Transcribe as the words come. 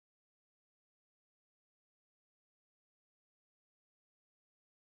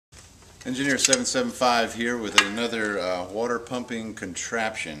Engineer 775 here with another water pumping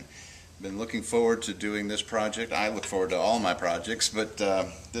contraption. Been looking forward to doing this project. I look forward to all my projects, but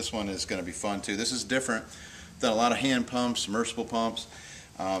this one is going to be fun too. This is different. Done a lot of hand pumps, submersible pumps.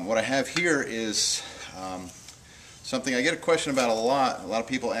 What I have here is something I get a question about a lot. A lot of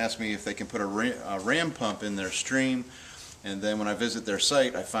people ask me if they can put a ram pump in their stream, and then when I visit their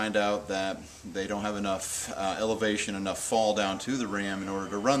site I find out that they don't have enough elevation, enough fall down to the ram in order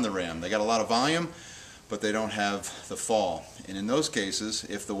to run the ram. They got a lot of volume, but they don't have the fall. And in those cases,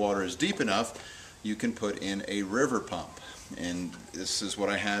 if the water is deep enough, you can put in a river pump. And this is what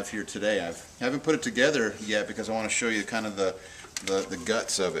I have here today. I haven't put it together yet because I want to show you kind of the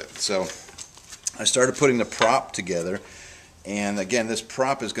guts of it. So I started putting the prop together, and again, this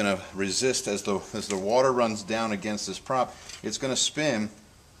prop is going to resist as the water runs down against this prop. It's going to spin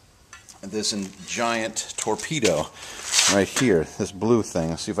this giant torpedo right here, this blue thing.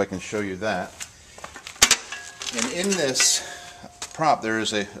 Let's see if I can show you that. And in this prop there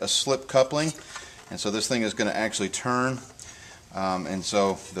is a slip coupling, and so this thing is going to actually turn, and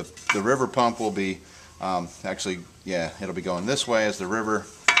so the river pump will be it'll be going this way as the river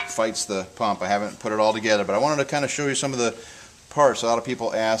fights the pump. I haven't put it all together, but I wanted to kind of show you some of the parts. A lot of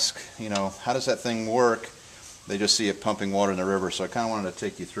people ask, you know, how does that thing work? They just see it pumping water in the river, so I kind of wanted to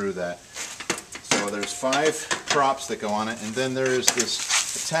take you through that. So there's 5 props that go on it, and then there's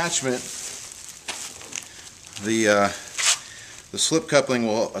this attachment. The slip coupling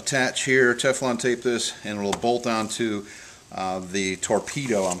will attach here, Teflon tape this, and it will bolt onto the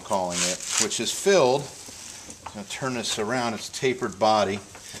torpedo, I'm calling it, which is filled. I'm going to turn this around. It's a tapered body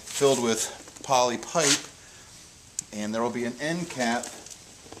filled with poly pipe, and there will be an end cap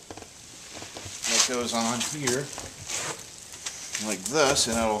that goes on here like this,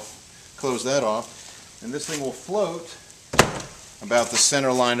 and it'll close that off, and this thing will float about the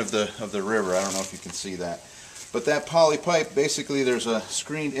center line of the river. I don't know if you can see that, but that poly pipe, basically there's a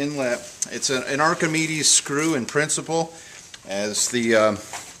screened inlet. It's an Archimedes screw in principle. As the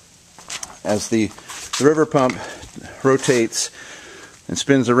river pump rotates and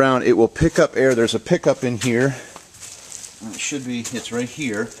spins around, it will pick up air. There's a pickup in here. It's right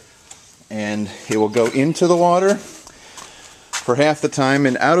here, and it will go into the water for half the time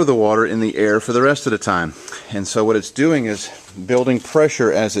and out of the water in the air for the rest of the time. And so what it's doing is building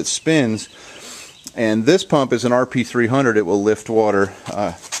pressure as it spins. And this pump is an RP300. It will lift water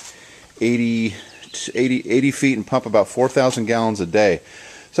 80 feet and pump about 4,000 gallons a day.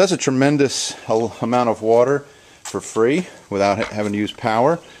 So that's a tremendous amount of water for free without having to use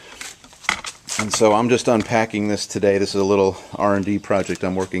power. And so I'm just unpacking this today. This is a little R&D project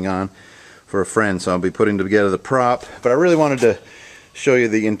I'm working on for a friend, so I'll be putting together the prop. But I really wanted to show you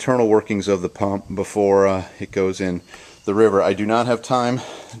the internal workings of the pump before it goes in the river. I do not have time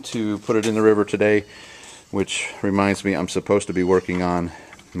to put it in the river today, which reminds me I'm supposed to be working on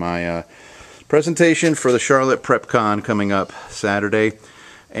my presentation for the Charlotte PrepCon coming up Saturday.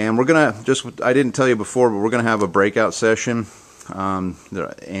 And we're gonna I didn't tell you before, but we're gonna have a breakout session,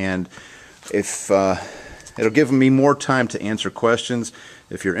 and if it'll give me more time to answer questions.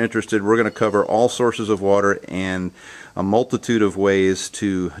 If you're interested, we're gonna cover all sources of water and a multitude of ways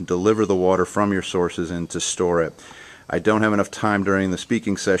to deliver the water from your sources and to store it. I don't have enough time during the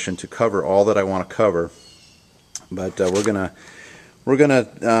speaking session to cover all that I want to cover, but we're gonna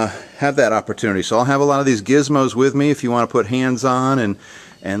have that opportunity. So I'll have a lot of these gizmos with me if you want to put hands on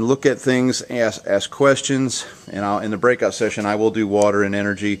and look at things, ask questions. And in the breakout session I will do water and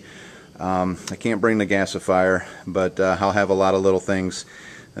energy. I can't bring the gasifier, but I'll have a lot of little things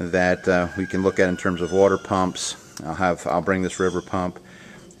that we can look at in terms of water pumps. I'll bring this river pump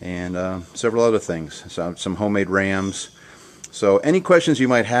and several other things, so some homemade rams. So any questions you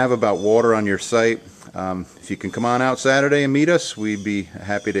might have about water on your site, if you can come on out Saturday and meet us, we'd be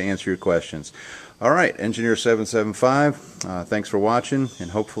happy to answer your questions. Alright, Engineer 775, thanks for watching, and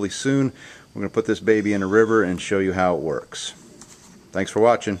hopefully soon we're going to put this baby in a river and show you how it works. Thanks for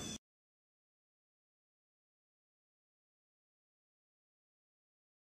watching.